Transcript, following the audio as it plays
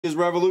Is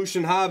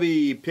Revolution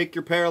Hobby. Pick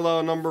your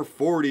parallel number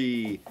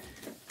 40.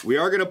 We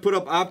are going to put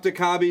up Optic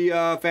Hobby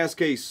fast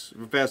case.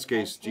 Fast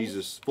case.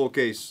 Jesus. Full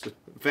case.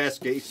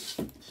 Fast case.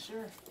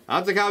 Sure.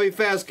 Optic Hobby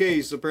fast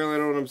case. Apparently I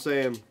know what I'm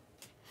saying.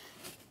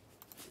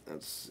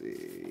 Let's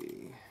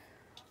see.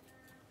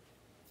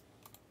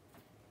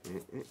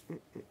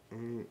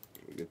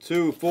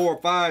 2, 4,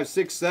 5,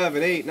 6,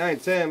 7, 8, 9,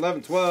 10,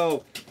 11,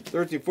 12,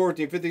 13,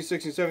 14, 15,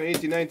 16, 17,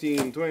 18,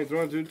 19, 20,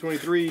 22,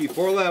 23,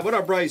 4 left. What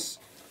up, Bryce?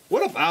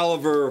 What up,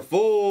 Oliver?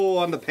 Full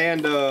on the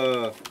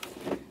Panda.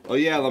 Oh,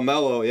 yeah,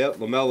 LaMelo. Yep,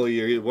 LaMelo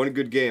here. He had one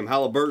good game.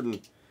 Halliburton.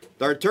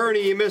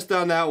 D'Arturney, you missed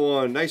on that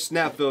one. Nice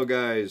snap fill,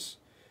 guys.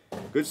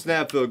 Good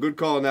snap fill. Good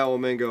call on that one,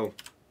 Mango.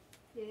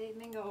 Yay,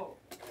 Mango.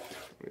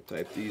 Let me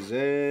type these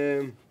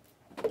in.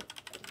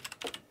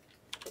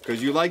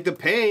 Because you like the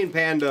pain,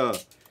 Panda.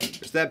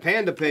 It's that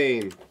Panda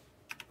pain.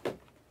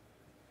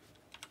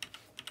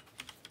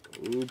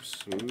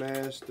 Oops,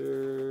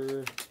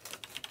 master.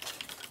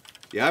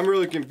 Yeah, I'm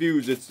really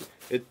confused.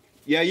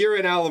 Yeah, you're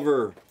in,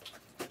 Oliver.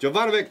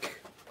 Jovanovic,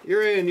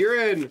 you're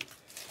in.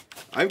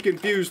 I'm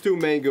confused too,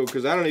 Mango,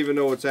 because I don't even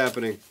know what's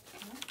happening.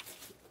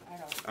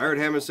 I heard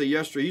Hammond say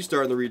yesterday he's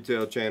starting the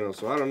retail channel,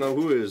 so I don't know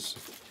who is.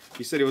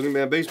 He said he wasn't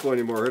going to be on baseball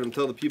anymore. I heard him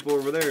tell the people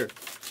over there.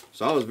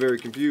 So I was very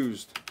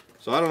confused.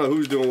 So I don't know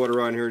who's doing what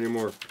around here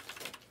anymore.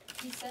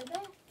 He said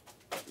that?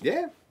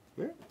 Yeah.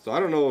 So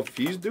I don't know if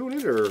he's doing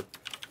it or...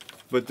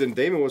 But then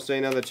Damon was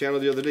saying on the channel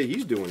the other day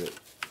he's doing it.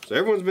 So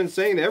everyone's been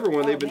saying to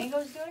everyone they've been...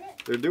 Mango's doing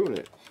it? They're doing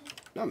it.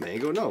 Not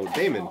Mango, no,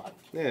 Damon.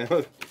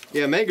 Yeah,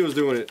 yeah, Mango's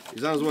doing it.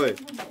 He's on his way.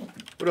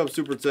 What up,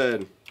 Super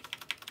Ted?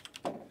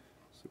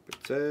 Super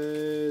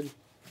Ted.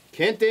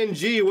 Kent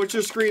NG. What's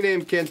your screen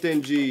name, Kent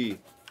NG?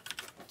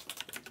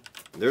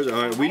 There's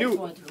we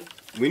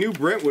knew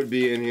Brent would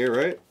be in here,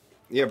 right?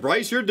 Yeah,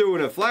 Bryce, you're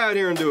doing it. Fly out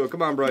here and do it.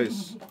 Come on,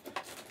 Bryce.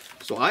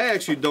 So I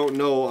actually don't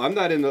know. I'm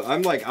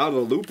like out of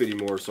the loop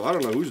anymore, so I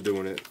don't know who's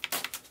doing it.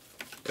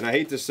 And I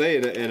hate to say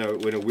it in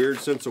a weird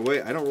sense of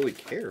way, I don't really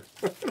care.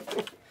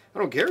 I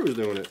don't care who's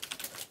doing it.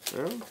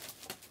 You know?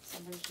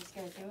 Somebody's just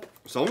gonna do it.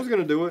 Someone's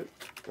gonna do it.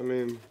 I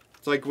mean,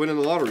 it's like winning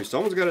the lottery.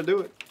 Someone's got to do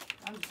it.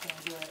 I'm just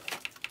gonna do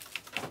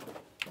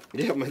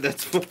it. Yeah, man,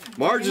 that's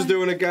Marge is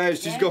doing it,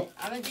 guys. She's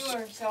I'm a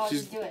doer, so I'll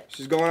just do it.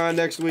 She's going on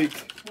next week.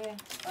 Yeah,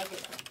 fuck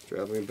it.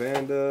 Traveling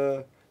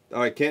Panda.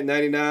 All right, Kent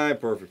 99,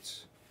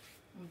 perfect.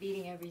 I'm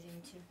beating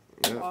everything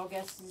too. Yeah. All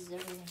guesses,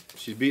 everything.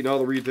 She's beating all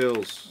the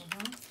retails.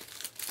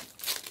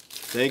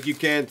 Thank you,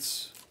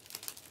 Kent.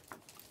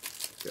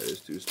 Got his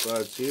 2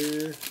 spots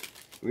here.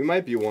 We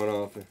might be one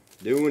off.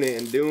 Doing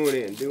it and doing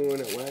it and doing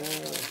it.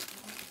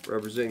 Wow.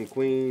 Representing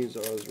Queens.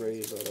 I was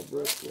raised out of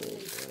Brooklyn.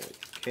 Right.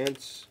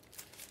 Kent's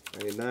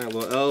 99.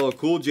 Little L.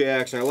 Cool J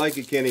action. I like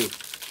it, Kenny.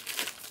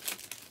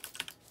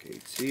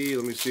 KT.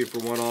 Let me see if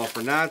we're one off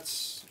or not.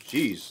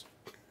 Jeez.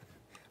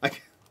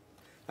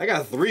 I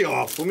got 3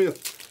 off.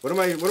 What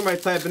am I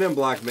typing in,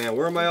 Block Man?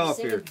 Where am I off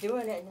here?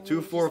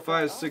 2, 4,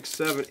 5, 6,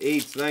 7,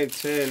 8, 9,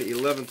 10,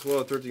 11,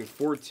 12, 13,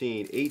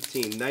 14,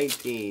 18,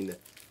 19.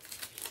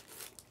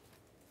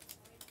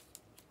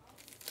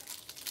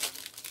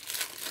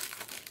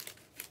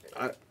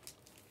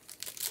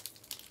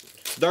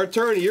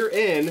 D'Arturney, you're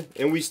in,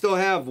 and we still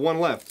have 1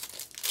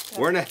 left.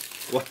 We're not.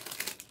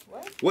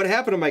 What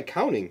happened to my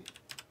counting?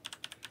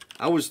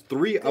 I was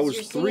 3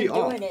 off.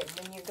 Doing it,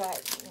 and you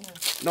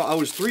got, No, I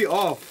was 3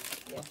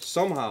 off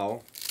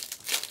somehow.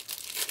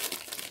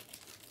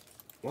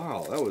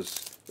 Wow, that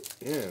was,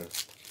 yeah.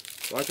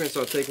 Black Man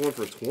saw take 1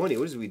 for 20.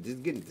 What is we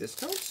did getting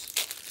discounts?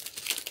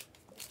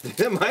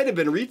 That might have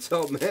been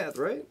retail math,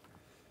 right?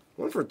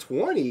 1 for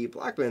 20.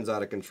 Black Man's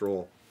out of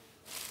control.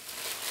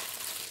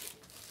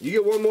 You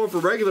get 1 more for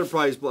regular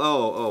price.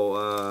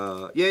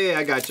 Yeah,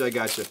 I got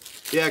you.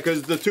 Yeah,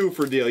 because the 2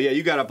 for deal. Yeah,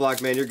 you got it,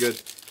 Black Man. You're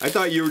good. I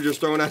thought you were just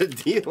throwing out a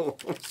deal.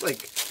 It's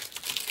like,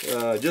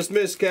 just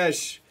missed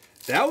cash.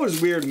 That was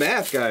weird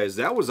math, guys.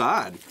 That was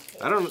odd.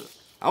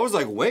 I was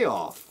like way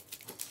off.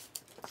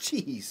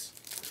 Jeez.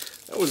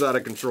 That was out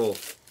of control.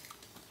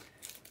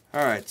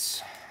 All right,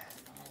 so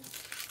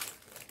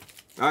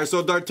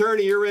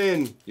D'Arturney, you're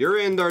in. You're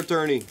in,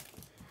 D'Arturney.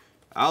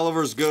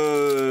 Oliver's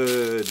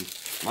good.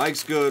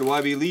 Mike's good.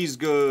 YB Lee's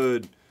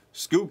good.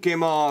 Scoop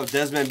came off.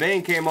 Desmond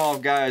Bain came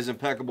off, guys.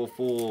 Impeccable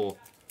full.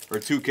 Or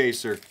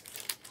 2-caser.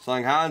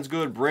 Slang Han's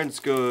good.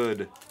 Brent's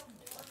good.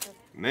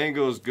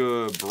 Mango's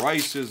good.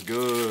 Bryce is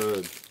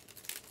good.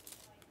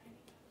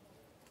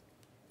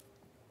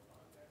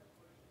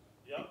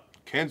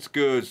 Kent's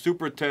good.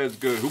 Super Ted's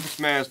good. Hoops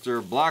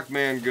Master.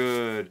 Blockman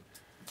good.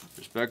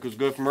 Respect was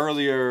good from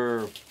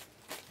earlier.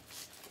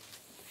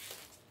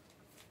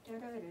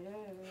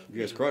 You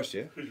guys crushed,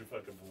 yeah? Who's your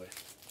fucking boy?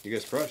 You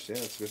guys crushed, yeah?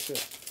 That's good shit.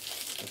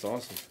 That's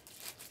awesome.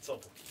 It's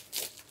over.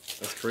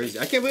 That's crazy.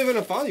 I can't believe I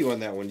didn't follow you on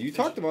that one. You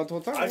talked about it the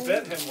whole time. I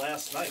bet him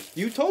last night.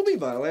 You told me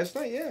about it last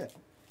night, yeah.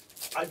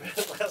 I bet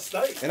it last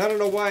night. And I don't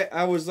know why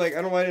I was like, I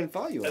don't know why I didn't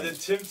follow you on And then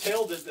Tim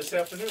tailed it this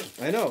afternoon.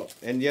 I know.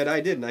 And yet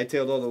I didn't. I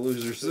tailed all the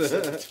losers.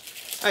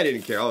 I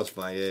didn't care. I was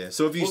fine, yeah.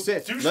 So if you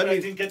said... I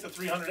didn't get the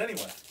 300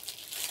 anyway.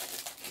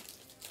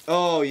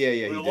 Oh yeah,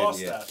 yeah, We he lost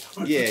did. Yeah,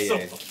 that. yeah, So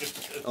yeah.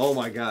 fucking good. Oh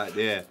my God,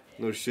 yeah.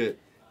 No shit.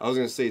 I was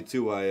gonna say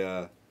too.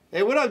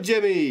 Hey, what up,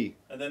 Jimmy?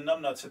 And then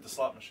Numbnuts hit the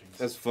slot machines.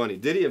 That's funny.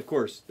 Did he? Of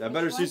course. I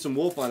better Which see one? some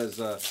wolf on his.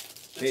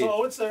 Hey.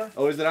 Oh, it's there.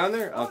 Oh, is it on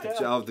there? Oh, yeah.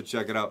 I'll have to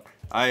check it out.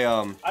 I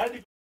had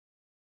to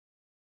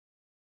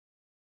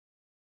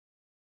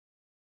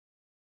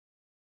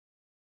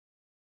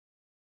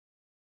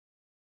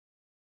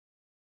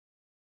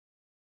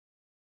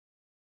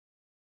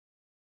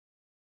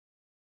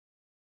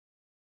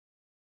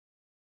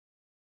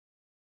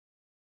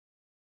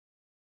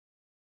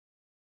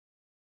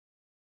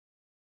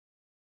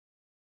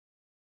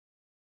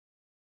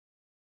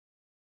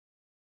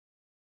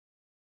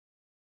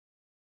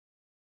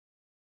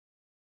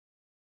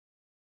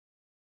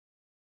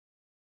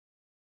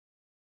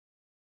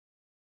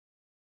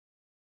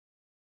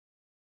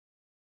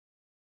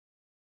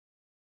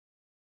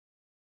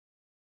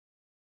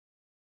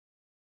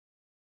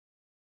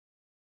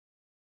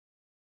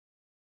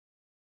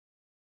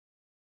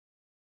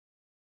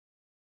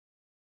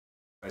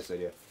said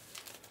yeah.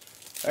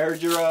 I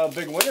heard you're a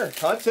big winner,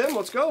 huh, Tim?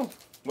 Let's go.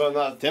 Well,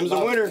 not Tim's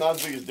not, a winner. Not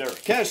as big as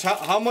Derek. Cash,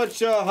 how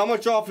much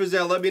off is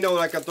that? Let me know and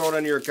I can throw it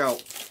on your account.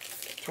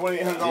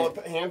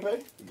 $2,800 hand pay.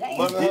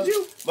 Damn. Did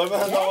you?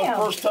 $1,100 Damn.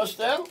 first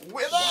touchdown.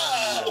 With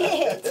us.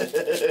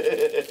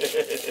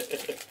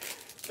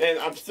 And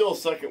I'm still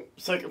second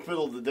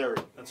fiddle to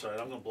Derek. That's all right.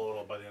 I'm gonna blow it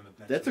all by the end of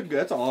next That's week.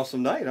 that's an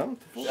awesome night, huh?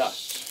 Yeah. I'll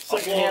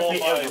Second blow it hand all pay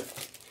by, ever.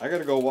 I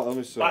gotta go. Let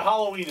me see. by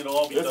Halloween. It'll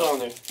all be It's on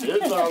done. there.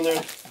 It's on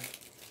there.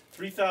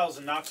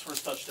 3,000 Knox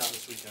first touchdown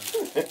this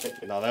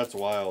weekend. Now that's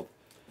wild.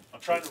 I'm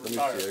trying to Let me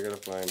retire. see. I gotta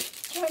find.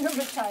 Trying to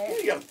retire.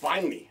 You gotta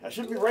find me. I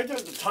should be right there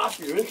at the top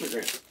of your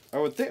Instagram. I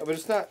would think, but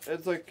it's not.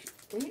 It's like.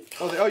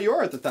 Oh, you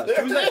are at the top.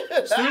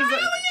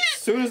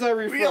 Soon as I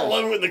refresh. We got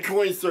one when the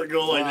coins start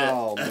going like that.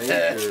 Wow, Hell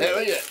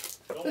major. yeah.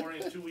 Don't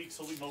worry, in 2 weeks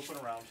he'll be moping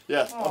around.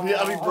 Yeah, I'll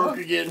be broke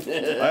again.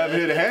 I haven't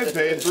hit a hand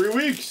pay in 3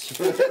 weeks.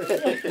 This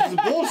is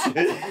bullshit.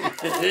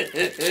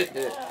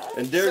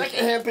 And Derek,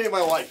 Second hand pay of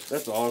my life.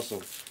 that's awesome.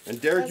 And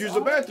Derek used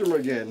the bathroom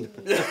again.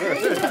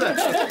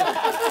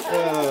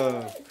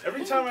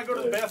 Every time I go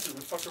to the bathroom,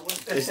 we fucker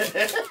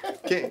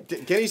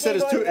wins. Kenny said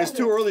it's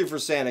too early for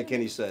Santa.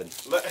 Kenny said.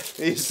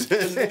 He It's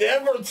said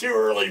never too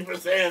early for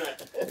Santa.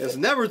 it's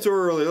never too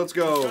early. Let's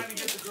go. Trying to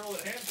get the girl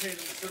that hand painted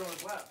to sit on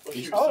his lap.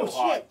 She was Oh, so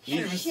hot.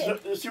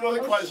 shit. She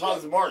wasn't quite as hot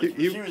as Mark.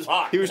 He- She was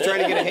hot. He was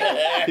trying to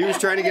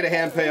get a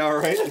hand pay. All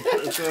right.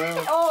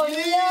 Oh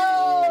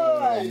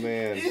Oh no!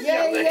 man.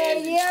 Yeah,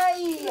 yeah,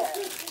 yeah.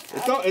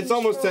 It's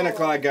almost 10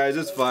 o'clock, guys.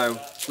 It's fine.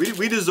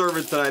 We deserve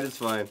it tonight. It's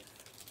fine.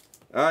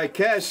 All right,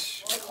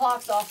 Cash. The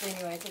clock's off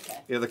anyway. It's okay.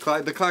 Yeah, the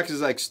clock is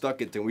like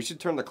stuck at 10. We should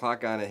turn the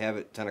clock on and have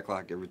it 10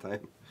 o'clock every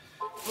time.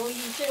 Well, you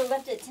should have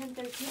left it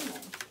 10:13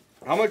 then.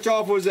 How much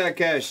off was that,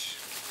 Cash?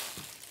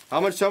 How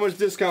much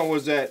discount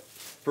was that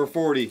for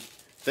 40?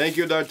 Thank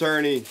you,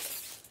 attorney.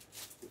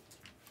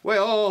 Wait,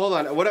 hold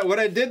on. What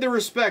I did to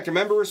Respect,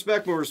 remember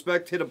Respect when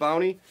Respect hit a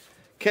bounty?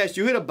 Cash,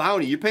 you hit a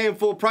bounty. You're paying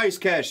full price,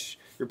 Cash.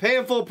 You're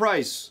paying full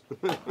price.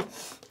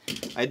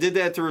 I did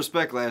that to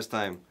Respect last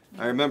time.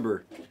 I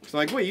remember. So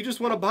I'm like, wait, you just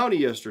won a bounty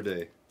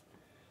yesterday.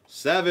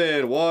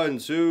 7, 1,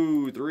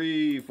 2,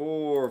 3,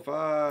 4,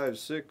 5,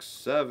 6,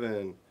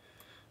 7.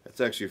 That's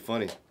actually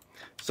funny.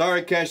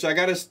 Sorry, Cash. I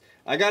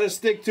gotta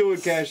stick to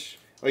it, Cash.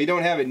 Oh, you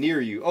don't have it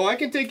near you. Oh, I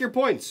can take your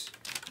points.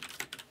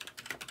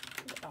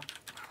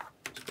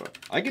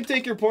 I can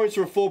take your points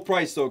for full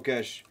price, though,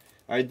 Cash.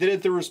 I did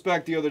it to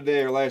Respect the other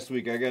day or last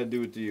week. I gotta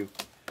do it to you,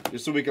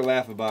 just so we can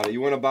laugh about it.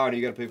 You want a bounty,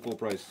 you gotta pay full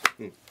price.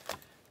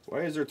 Why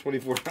is there a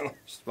 $24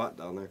 spot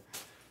down there?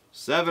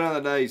 7 on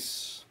the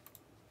dice.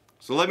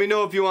 So let me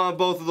know if you want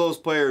both of those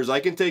players. I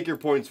can take your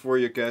points for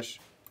you, Cash.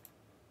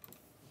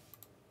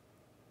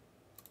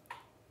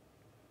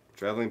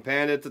 Traveling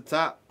Panda at the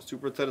top,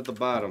 Super Ted at the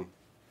bottom.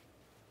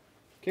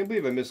 Can't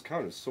believe I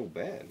miscounted. It's so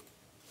bad.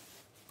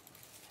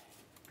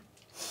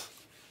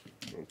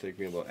 It'll take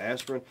me a little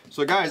aspirin.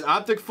 So guys,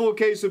 Optic full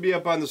case will be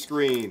up on the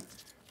screen.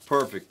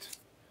 Perfect.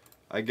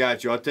 I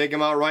got you. I'll take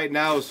them out right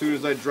now as soon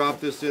as I drop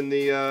this in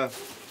the, as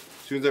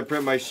soon as I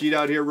print my sheet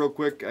out here real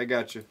quick. I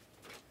got you.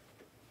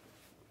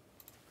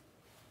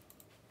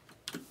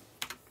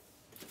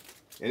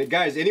 And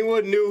guys,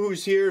 anyone new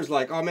who's here is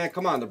like, oh man,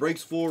 come on, the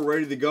break's full,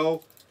 ready to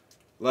go.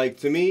 Like,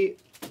 to me,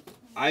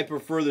 I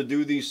prefer to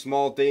do these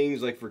small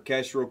things like for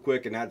cash real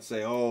quick and not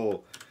say,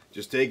 oh,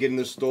 just take it in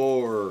the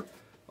store. Or,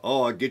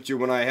 oh, I'll get you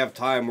when I have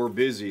time. We're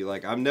busy.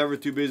 Like, I'm never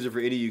too busy for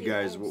any of you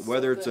guys,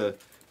 whether it's a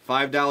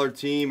 $5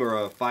 team or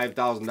a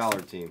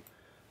 $5,000 team.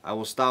 I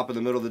will stop in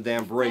the middle of the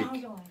damn break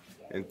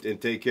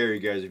and take care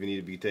of you guys if you need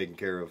to be taken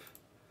care of.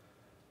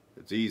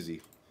 It's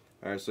easy.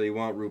 All right, so you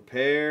want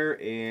Repair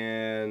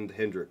and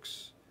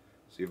Hendricks.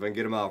 See if I can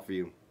get them out for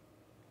you.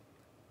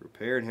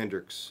 Repair and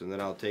Hendricks, and then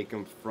I'll take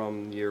them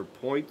from your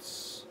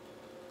points.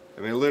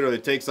 I mean, literally,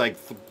 it takes like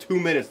 2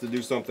 minutes to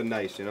do something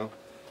nice, you know.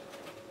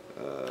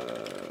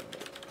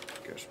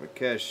 Cash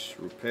McCash,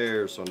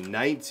 Repair, so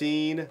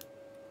 19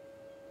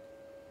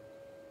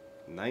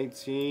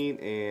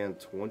 and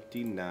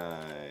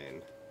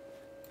 29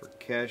 for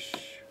Cash.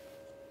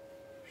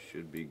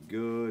 Should be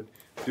good.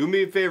 Do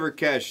me a favor,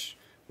 Kesh.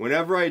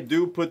 Whenever I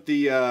do put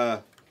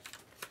the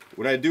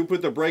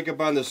break up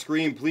on the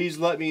screen, please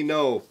let me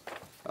know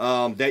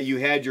that you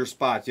had your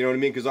spots. You know what I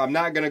mean? Because I'm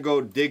not gonna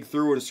go dig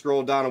through and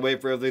scroll down and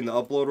wait for everything to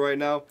upload right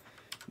now.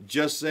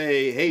 Just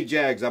say, hey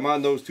Jags, I'm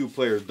on those 2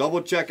 players.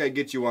 Double check I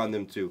get you on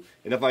them too.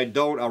 And if I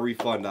don't, I'll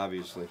refund,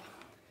 obviously.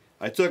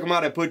 I took them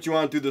out, I put you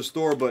on through the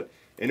store, but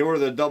in order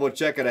to double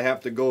check it, I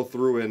have to go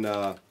through and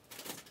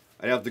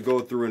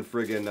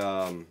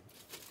friggin'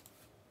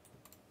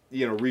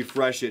 you know,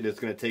 refresh it, and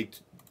it's gonna take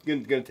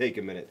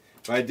a minute.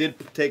 But I did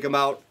take them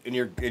out, and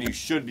you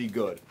should be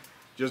good.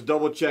 Just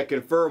double check,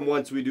 confirm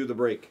once we do the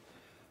break.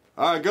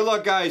 All right, good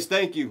luck, guys.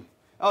 Thank you.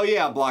 Oh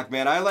yeah,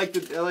 Blockman. I like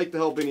to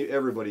help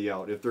everybody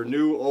out. If they're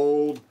new,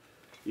 old,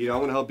 you know, I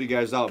want to help you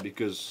guys out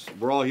because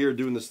we're all here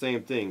doing the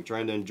same thing,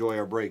 trying to enjoy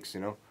our breaks.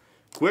 You know,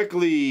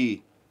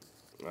 quickly.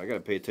 I gotta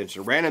pay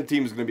attention. Random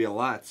team is gonna be a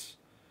lot.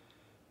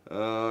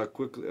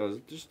 Quickly. Is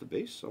it just the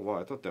base? Oh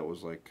wow, I thought that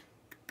was like.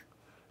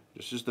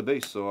 It's just the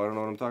base, so I don't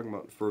know what I'm talking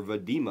about. For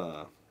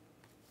Vadima.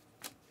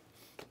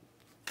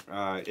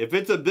 If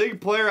it's a big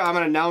player, I'm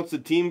going to announce the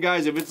team,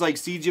 guys. If it's like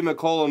CJ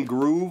McCollum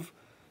Groove,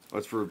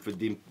 that's for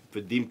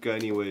Vadimka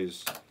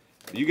anyways.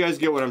 You guys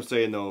get what I'm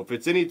saying, though. If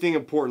it's anything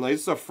important, like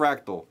it's a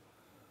Fractal.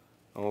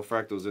 Oh,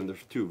 Fractal's in there,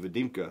 too.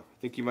 Vadimka. I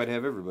think you might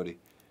have everybody.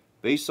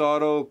 Base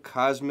Auto,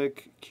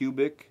 Cosmic,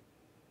 Cubic.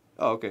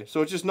 Oh, okay.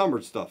 So it's just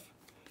numbered stuff.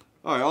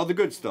 All right, all the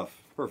good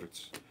stuff.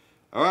 Perfect.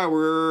 All right,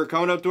 we're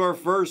coming up to our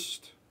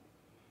first.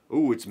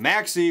 Ooh, it's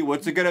Maxi.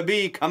 What's it going to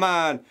be? Come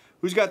on.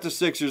 Who's got the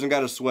Sixers and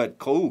got a sweat?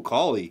 Ooh,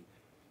 Cauley.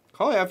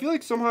 Cauley, I feel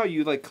like somehow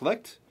you, like,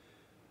 collect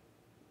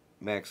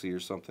Maxi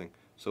or something.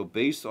 So,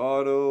 base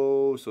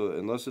auto. So,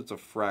 unless it's a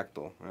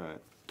fractal. All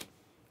right.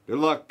 Good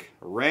luck.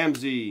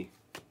 Ramsey.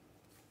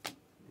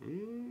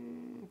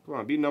 Come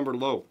on, be numbered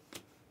low.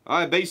 All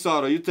right, base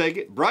auto. You take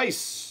it.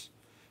 Bryce.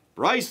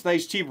 Bryce,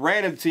 nice, cheap,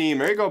 random team.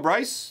 There you go,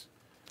 Bryce.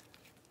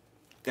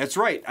 That's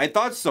right. I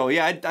thought so.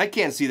 Yeah, I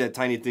can't see that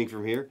tiny thing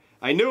from here.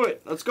 I knew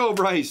it. Let's go,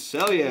 Bryce.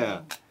 Hell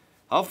yeah.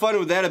 How fun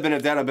would that have been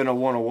if that had been a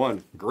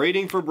 101?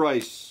 Grading for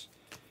Bryce.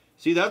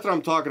 See, that's what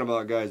I'm talking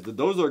about, guys.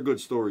 Those are good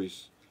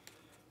stories.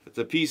 It's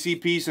a PC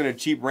piece and a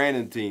cheap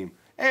random team.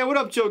 Hey, what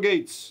up, Joe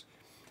Gates?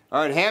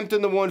 All right,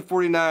 Hampton, the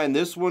 149.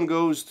 This one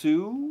goes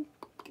to...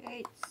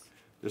 Gates.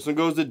 This one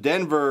goes to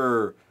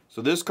Denver.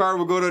 So this card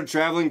will go to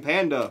Traveling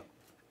Panda.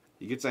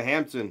 He gets a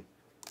Hampton.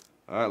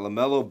 All right,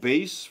 LaMelo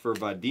base for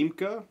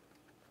Vadimka.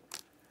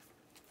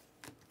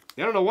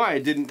 I don't know why I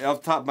didn't,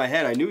 off the top of my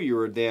head, I knew you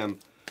were a damn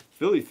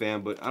Philly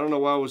fan, but I don't know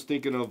why I was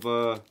thinking of,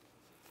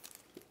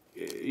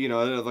 you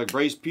know, like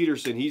Bryce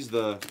Peterson. He's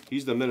the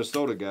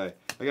Minnesota guy.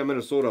 I got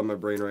Minnesota on my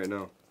brain right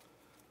now.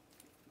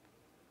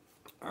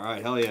 All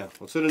right, hell yeah.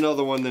 Let's hit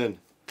another one then.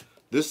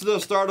 This is the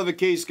start of a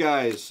case,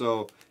 guys.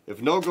 So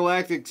if no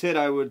Galactics hit,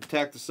 I would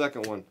attack the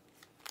second one.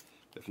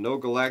 If no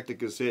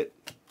Galactic is hit.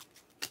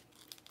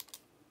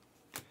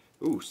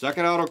 Ooh,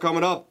 second auto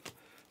coming up.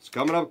 It's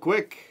coming up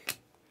quick.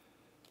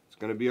 It's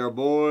going to be our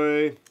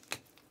boy.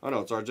 Oh, no,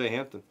 it's RJ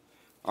Hampton.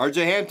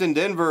 RJ Hampton,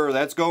 Denver.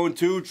 That's going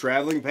to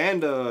Traveling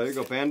Panda. There you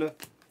go, Panda.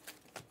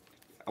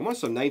 I want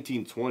some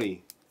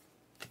 1920.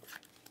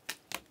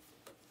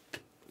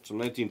 Some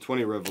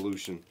 1920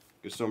 Revolution.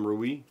 Get some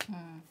Rui.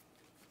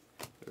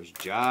 There's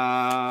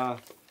Ja.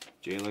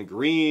 Jalen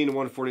Green,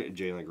 140.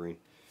 Jalen Green.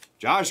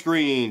 Josh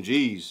Green,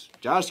 jeez.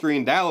 Josh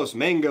Green, Dallas,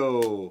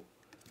 Mango.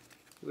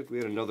 I feel like we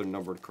had another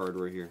numbered card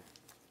right here.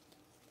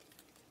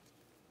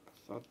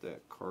 I thought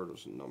that card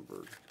was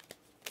numbered.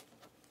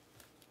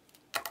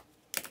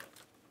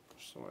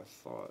 So I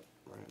thought,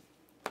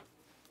 right?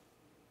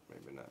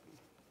 Maybe not.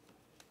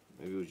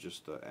 Maybe it was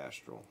just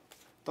Astral.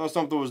 Thought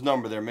something was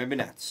numbered there. Maybe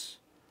not.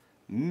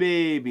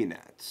 Maybe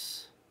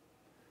not.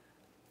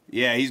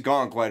 Yeah, he's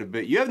gone quite a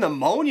bit. You have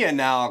pneumonia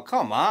now.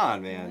 Come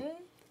on, man.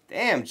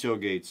 Damn,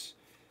 Chillgates.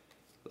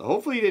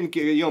 Hopefully you didn't...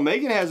 You know,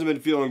 Megan hasn't been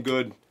feeling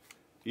good,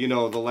 you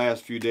know, the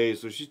last few days.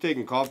 So she's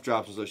taking cough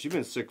drops and stuff. She's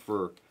been sick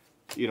for,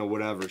 you know,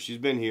 whatever. She's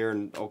been here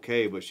and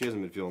okay, but she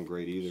hasn't been feeling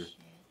great either.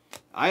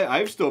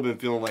 I've still been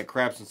feeling like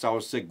crap since I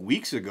was sick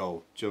weeks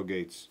ago,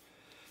 Chillgates.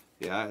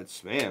 Yeah,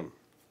 it's... Man.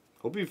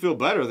 Hope you feel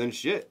better than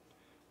shit.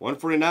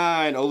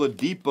 149,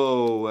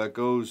 Oladipo. That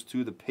goes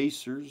to the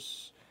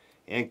Pacers.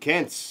 And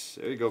Kent's.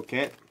 There you go,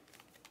 Kent.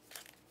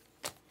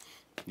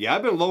 Yeah,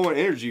 I've been low on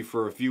energy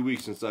for a few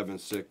weeks since I've been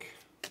sick.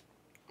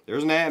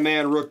 There's an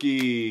Ant-Man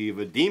rookie,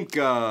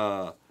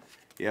 Vadimka.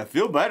 Yeah,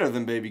 feel better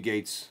than Baby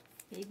Gates.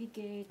 Baby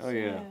Gates. Oh,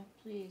 yeah.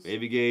 Please.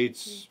 Baby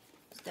Gates. Please.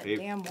 It's that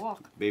damn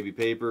walk. Baby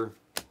paper.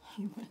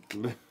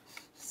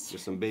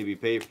 Just some baby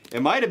paper.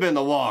 It might have been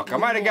the walk. I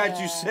might have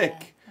got you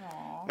sick.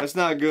 Aww. That's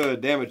not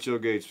good. Damn it, Chill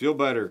Gates. Feel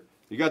better.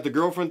 You got the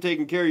girlfriend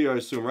taking care of you, I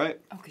assume, right?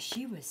 Oh, because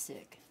she was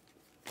sick.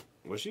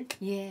 Was she?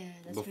 Yeah.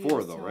 That's Before, what he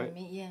was though, telling right?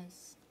 Me.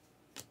 Yes.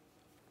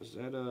 Is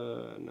that,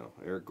 no.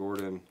 Eric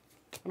Gordon.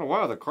 I don't know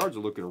why the cards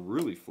are looking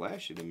really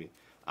flashy to me.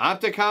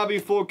 Optic Hobby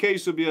full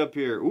case will be up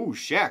here. Ooh,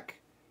 Shaq.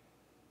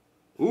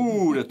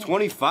 Ooh, the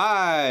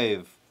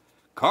 25.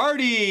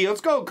 Cardi.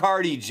 Let's go,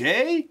 Cardi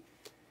J.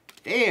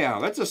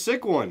 Damn, that's a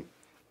sick one.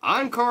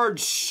 On-card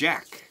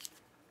Shaq.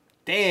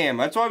 Damn,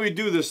 that's why we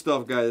do this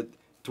stuff, guys.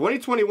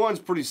 2021 is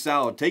pretty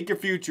solid. Take your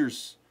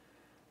futures.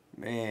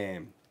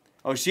 Man.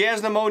 Oh, she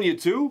has pneumonia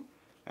too?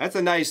 That's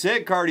a nice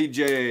hit, Cardi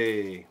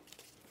J.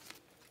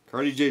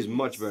 Cardi J is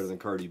much better than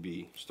Cardi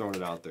B. Just throwing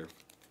it out there.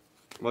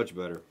 Much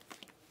better.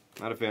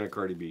 Not a fan of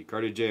Cardi B.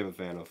 Cardi J I'm a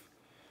fan of.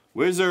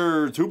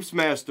 Wizards, Hoops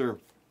Master.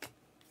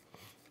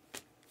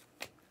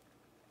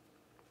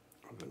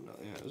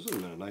 Yeah, this has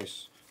been a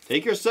nice...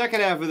 Take your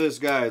second half of this,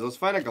 guys. Let's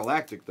find a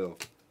Galactic, though.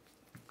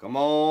 Come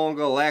on,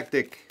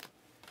 Galactic.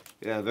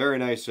 Yeah, very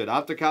nice hit.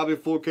 Optic-Hobby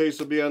full case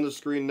will be on the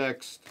screen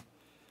next.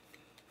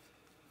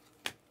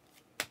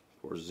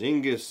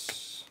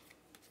 Porzingis.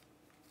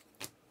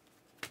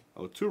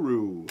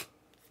 Oturu.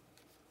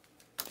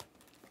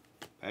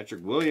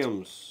 Patrick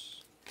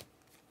Williams.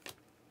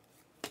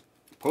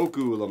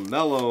 Poku,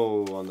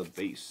 LaMelo on the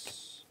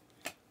base.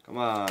 Come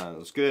on,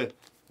 let's get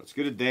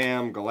a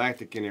damn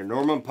Galactic in here.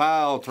 Norman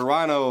Powell,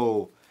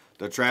 Toronto.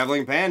 The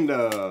Traveling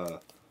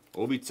Panda.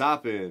 Obi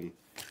Toppin.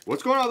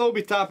 What's going on with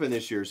Obi Toppin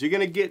this year? Is he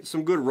going to get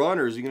some good run,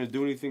 or is he going to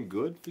do anything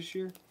good this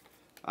year?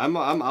 I'm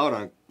out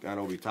on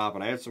Obi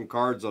Toppin. I had some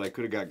cards that I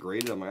could have got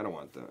graded. I'm like, I don't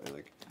want that.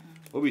 Like,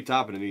 Obi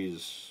Toppin to me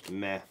is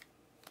meh.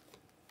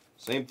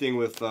 Same thing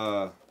with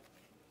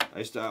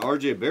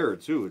RJ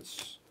Barrett too.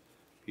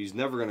 He's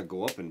never gonna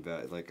go up in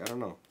value. Like, I don't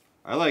know.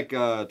 I like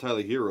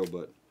Tyler Hero,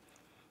 but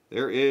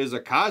there is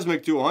a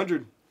Cosmic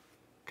 200.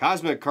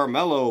 Cosmic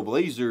Carmelo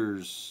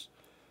Blazers.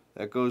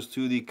 That goes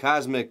to the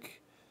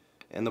Cosmic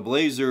and the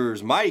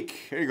Blazers. Mike.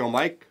 Here you go,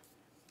 Mike.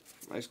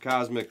 Nice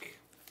Cosmic.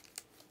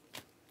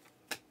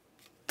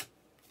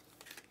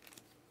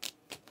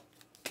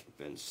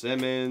 Ben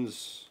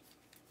Simmons.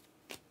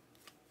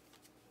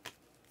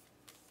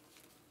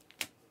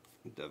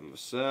 Devin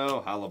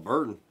Vassell.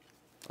 Halliburton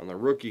on the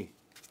rookie.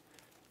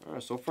 All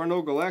right, so far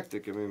no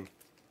Galactic. I mean,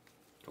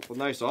 a couple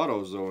nice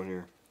autos though in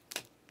here.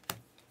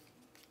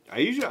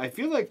 I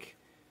feel like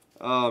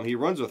he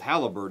runs with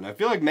Halliburton. I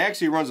feel like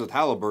Maxey runs with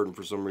Halliburton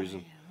for some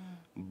reason.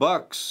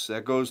 Bucks.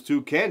 That goes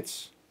to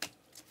Kent.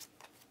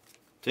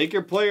 Take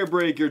your player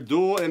break. You're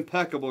dual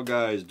impeccable,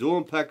 guys. Dual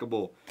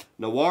impeccable.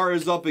 Noir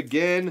is up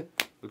again.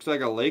 Looks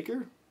like a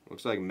Laker.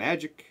 Looks like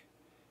Magic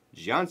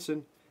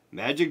Johnson.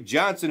 Magic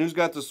Johnson. Who's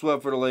got the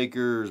sweat for the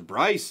Lakers?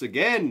 Bryce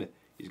again.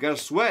 He's got a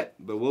sweat.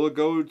 But will it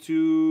go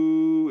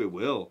to... It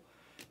will.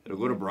 It'll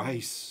go to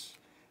Bryce.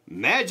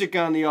 Magic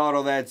on the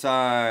auto that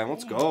time.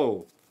 Let's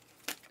go.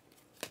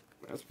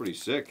 That's pretty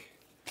sick.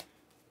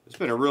 It's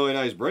been a really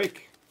nice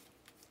break.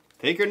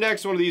 Take your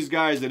next one of these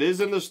guys. It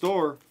is in the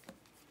store.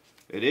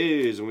 It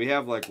is. And we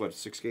have like, what,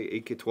 6,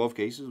 8, 12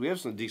 cases? We have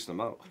some decent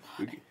amount.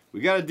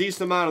 We got a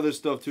decent amount of this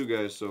stuff too,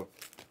 guys. So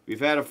we've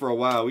had it for a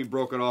while. We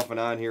broke it off and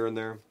on here and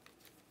there.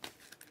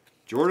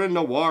 Jordan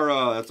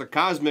Nwora. That's a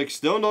Cosmic.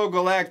 Still no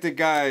Galactic,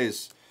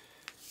 guys.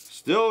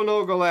 Still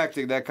no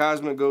Galactic. That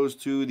Cosmic goes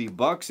to the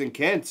Bucks and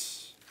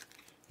Kents.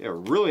 Yeah,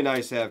 really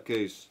nice half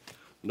case.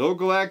 No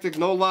Galactic,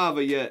 no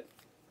Lava yet.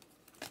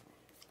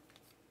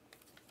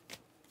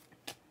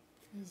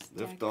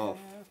 Lift off.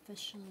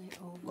 Officially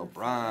over.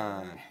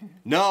 LeBron.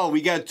 No,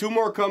 we got 2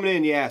 more coming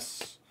in,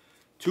 yes.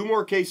 2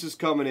 more cases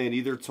coming in,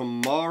 either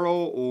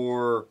tomorrow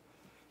or...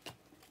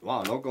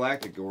 Wow, no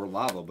Galactic or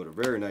Lava, but a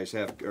very nice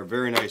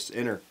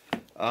inner.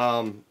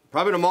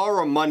 Probably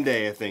tomorrow or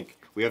Monday, I think.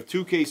 We have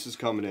 2 cases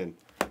coming in.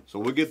 So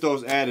we'll get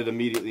those added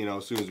immediately,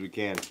 as soon as we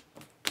can.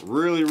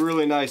 Really,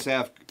 really nice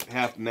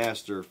half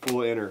master,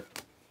 full inner.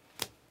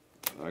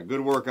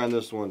 Good work on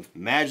this one.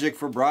 Magic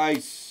for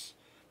Bryce.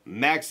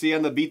 Maxey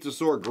on the beat the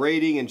sort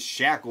grading, and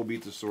Shaq will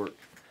beat the sort.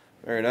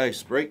 Very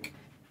nice. Break.